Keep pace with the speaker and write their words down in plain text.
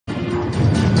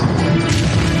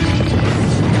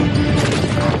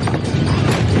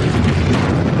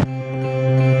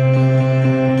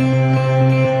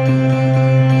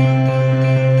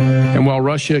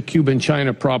Russia, Cuba, and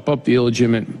China prop up the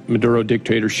illegitimate Maduro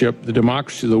dictatorship, the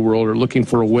democracies of the world are looking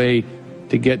for a way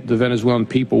to get the Venezuelan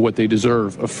people what they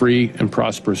deserve, a free and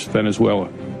prosperous Venezuela.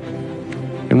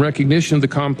 In recognition of the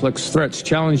complex threats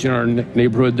challenging our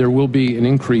neighborhood, there will be an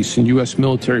increase in U.S.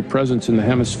 military presence in the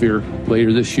hemisphere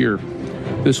later this year.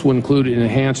 This will include an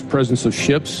enhanced presence of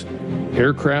ships,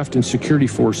 aircraft, and security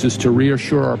forces to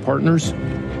reassure our partners,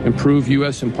 improve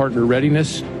U.S. and partner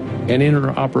readiness and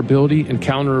interoperability, and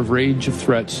counter a range of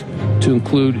threats to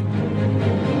include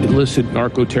illicit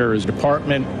narcoterrorism.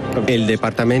 El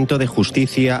Departamento de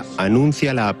Justicia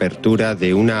anuncia la apertura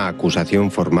de una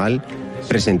acusación formal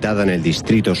presentada en el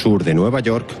Distrito Sur de Nueva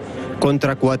York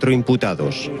contra 4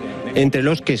 imputados, entre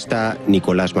los que está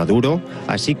Nicolás Maduro,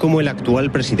 así como el actual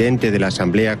presidente de la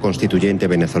Asamblea Constituyente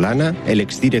venezolana, el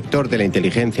exdirector de la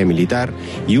inteligencia militar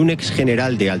y un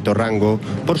exgeneral de alto rango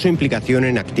por su implicación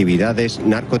en actividades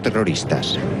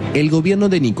narcoterroristas. El gobierno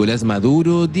de Nicolás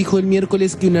Maduro dijo el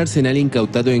miércoles que un arsenal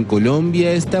incautado en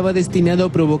Colombia estaba destinado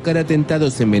a provocar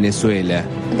atentados en Venezuela.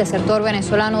 Desertor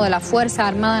venezolano de la Fuerza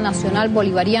Armada Nacional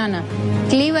Bolivariana,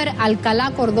 Cliver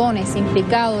Alcalá Cordones,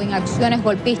 implicado en acciones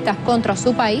golpistas contra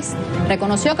su país,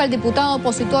 reconoció que el diputado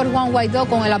opositor Juan Guaidó,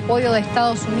 con el apoyo de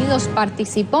Estados Unidos,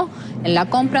 participó en la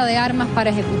compra de armas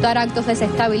para ejecutar actos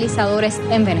desestabilizadores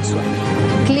en Venezuela.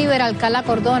 Cliver Alcalá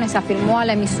Cordones afirmó a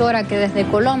la emisora que desde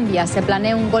Colombia se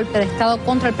planea un golpe de Estado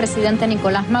contra el presidente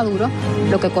Nicolás Maduro,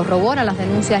 lo que corrobora las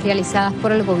denuncias realizadas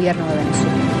por el gobierno de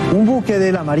Venezuela. Un buque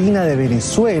de la Marina de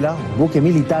Venezuela, un buque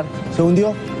militar, se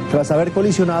hundió tras haber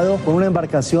colisionado con una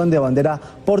embarcación de bandera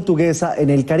portuguesa en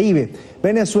el Caribe.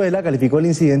 Venezuela calificó el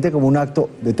incidente como un acto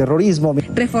de terrorismo.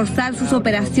 Reforzar sus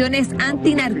operaciones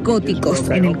antinarcóticos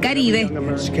en el Caribe.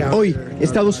 Hoy,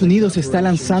 Estados Unidos está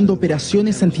lanzando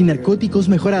operaciones antinarcóticos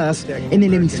mejoradas en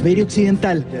el hemisferio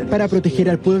occidental para proteger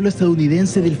al pueblo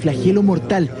estadounidense del flagelo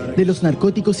mortal de los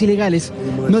narcóticos ilegales.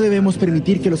 No debemos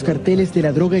permitir que los carteles de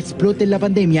la droga exploten la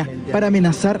pandemia para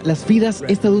amenazar las vidas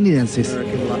estadounidenses.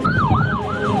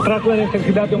 Tras la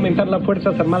necesidad de aumentar las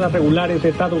Fuerzas Armadas Regulares de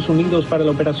Estados Unidos para la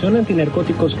operación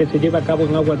antinarcóticos que se lleva a cabo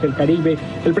en aguas del Caribe,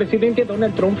 el presidente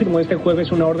Donald Trump firmó este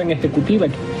jueves una orden ejecutiva.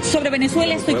 Sobre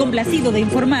Venezuela, estoy complacido de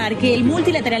informar que el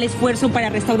multilateral esfuerzo para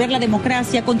restaurar la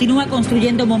democracia continúa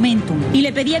construyendo momentum. Y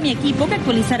le pedí a mi equipo que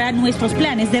actualizará nuestros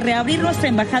planes de reabrir nuestra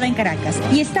embajada en Caracas.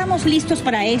 Y estamos listos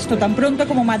para esto tan pronto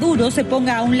como Maduro se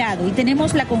ponga a un lado, y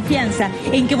tenemos la confianza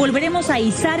en que volveremos a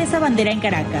izar esa bandera en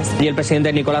Caracas. Y el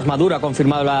presidente Nicolás Maduro ha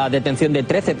confirmado la detención de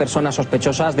 13 personas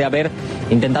sospechosas de haber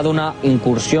intentado una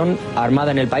incursión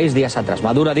armada en el país días atrás.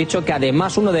 Maduro ha dicho que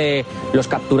además uno de los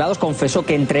capturados confesó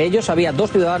que entre ellos había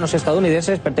 2 ciudadanos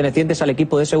estadounidenses pertenecientes al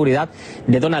equipo de seguridad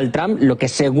de Donald Trump, lo que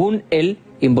según él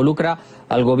involucra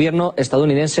al gobierno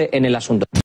estadounidense en el asunto.